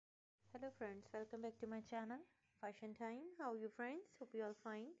Hello friends, welcome back to my channel Fashion Time. How are you friends? Hope you all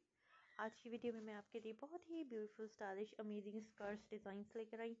fine. आज की video में मैं आपके लिए बहुत ही beautiful stylish amazing skirts designs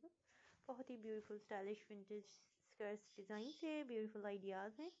लेकर आई हूँ। बहुत ही beautiful stylish vintage skirts design है, ब्यूटीफुल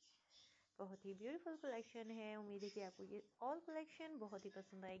आइडियाज़ हैं, बहुत ही ब्यूटीफुल कलेक्शन है। उम्मीद है कि आपको ये ऑल कलेक्शन बहुत ही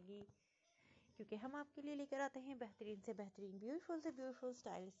पसंद आएगी, क्योंकि हम आपके लिए लेकर आते हैं बेहतरीन से बेहतरीन, ब्यूटीफुल से beautiful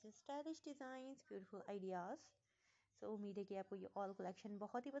stylish designs, beautiful ideas. सो उम्मीद है कि आपको ये ऑल कलेक्शन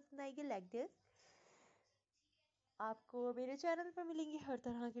बहुत ही पसंद आएगी। लाइक दिस, आपको मेरे चैनल पर मिलेंगी हर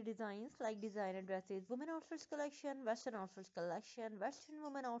तरह के designs like designer dresses, women outfits collection, western outfits collection, western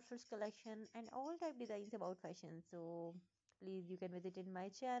women outfits collection and all type designs about fashion. So please you can visit in my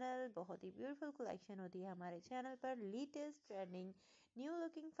channel. बहुत ही beautiful collection होती है हमारे channel पर, latest trending new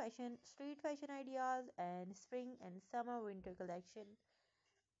looking fashion, street fashion ideas and spring and summer winter collection.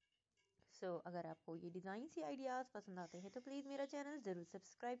 अगर आपको ये design से ideas पसंद आते हैं तो प्लीज़ मेरा चैनल ज़रूर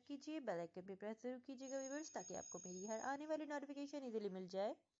सब्सक्राइब कीजिए, बेल आइकन पे प्रेस ज़रूर कीजिएगा व्यूअर्स, ताकि आपको मेरी हर आने वाली नोटिफिकेशन इजीली मिल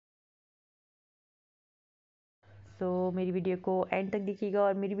जाए। मेरी वीडियो को एंड तक देखिएगा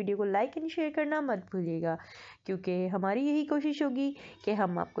और मेरी वीडियो को लाइक एंड शेयर करना मत भूलिएगा, क्योंकि हमारी यही कोशिश होगी कि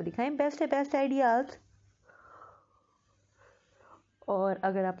हम आपको दिखाएं बेस्ट आइडियाज़। और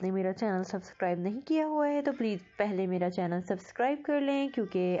अगर आपने मेरा चैनल सब्सक्राइब नहीं किया हुआ है तो प्लीज़ पहले मेरा चैनल सब्सक्राइब कर लें,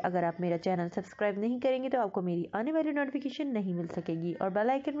 क्योंकि अगर आप मेरा चैनल सब्सक्राइब नहीं करेंगे तो आपको मेरी आने वाली नोटिफिकेशन नहीं मिल सकेगी। और बेल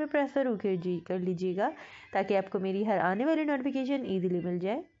आइकन में प्रेस जरूर कर लीजिएगा, ताकि आपको मेरी हर आने वाली नोटिफिकेशन ईजीली मिल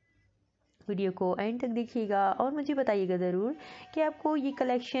जाए। वीडियो को एंड तक देखिएगा और मुझे बताइएगा ज़रूर कि आपको ये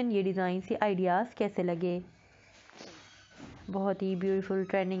कलेक्शन, ये डिज़ाइन, ये आइडियाज़ कैसे लगे। बहुत ही beautiful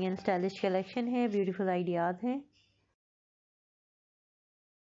trending and stylish collection है, ब्यूटीफुल आइडियाज़ हैं।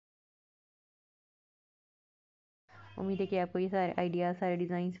 उम्मीद है कि आपको ये सारे आइडियाज़, सारे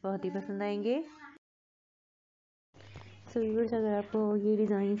डिज़ाइंस बहुत ही पसंद आएंगे। व्यूअर्स, अगर आपको ये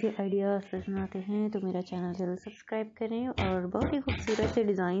डिज़ाइन से आइडियाज़ पसंद आते हैं तो मेरा चैनल ज़रूर सब्सक्राइब करें। और बहुत ही खूबसूरत से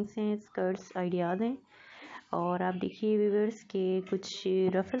डिज़ाइंस हैं, स्कर्ट्स आइडियाज़ हैं। और आप देखिए व्यूअर्स के कुछ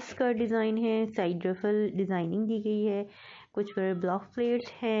रफल स्कर्ट डिज़ाइन है, साइड रफल डिज़ाइनिंग दी गई है, कुछ पर ब्लॉक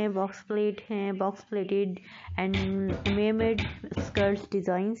प्लेट्स हैं, बॉक्स प्लेट हैं, box plated and made skirts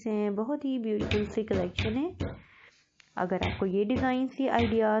designs हैं। बहुत ही ब्यूटीफुल सी कलेक्शन है। अगर आपको ये डिज़ाइन से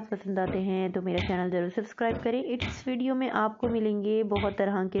आइडियाज़ पसंद आते हैं तो मेरा चैनल ज़रूर सब्सक्राइब करें। इस वीडियो में आपको मिलेंगे बहुत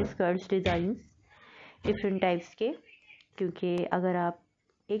तरह के स्कर्ट्स डिज़ाइंस, डिफरेंट टाइप्स के, क्योंकि अगर आप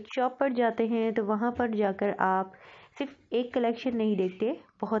एक शॉप पर जाते हैं तो वहाँ पर जाकर आप सिर्फ एक कलेक्शन नहीं देखते,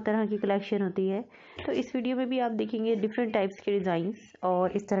 बहुत तरह की कलेक्शन होती है। तो इस वीडियो में भी आप देखेंगे डिफरेंट टाइप्स के डिज़ाइंस,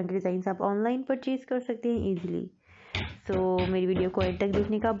 और इस तरह के डिज़ाइंस आप ऑनलाइन परचेज़ कर सकते हैं ईजिली। मेरी वीडियो को एंड तक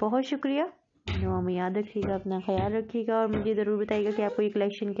देखने का बहुत शुक्रिया। दुआ में याद रखिएगा, अपना ख्याल रखिएगा और मुझे ज़रूर बताइएगा कि आपको ये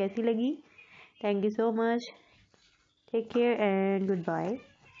कलेक्शन कैसी लगी। Thank you so much, take care and good bye.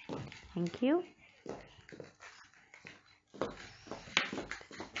 Thank you.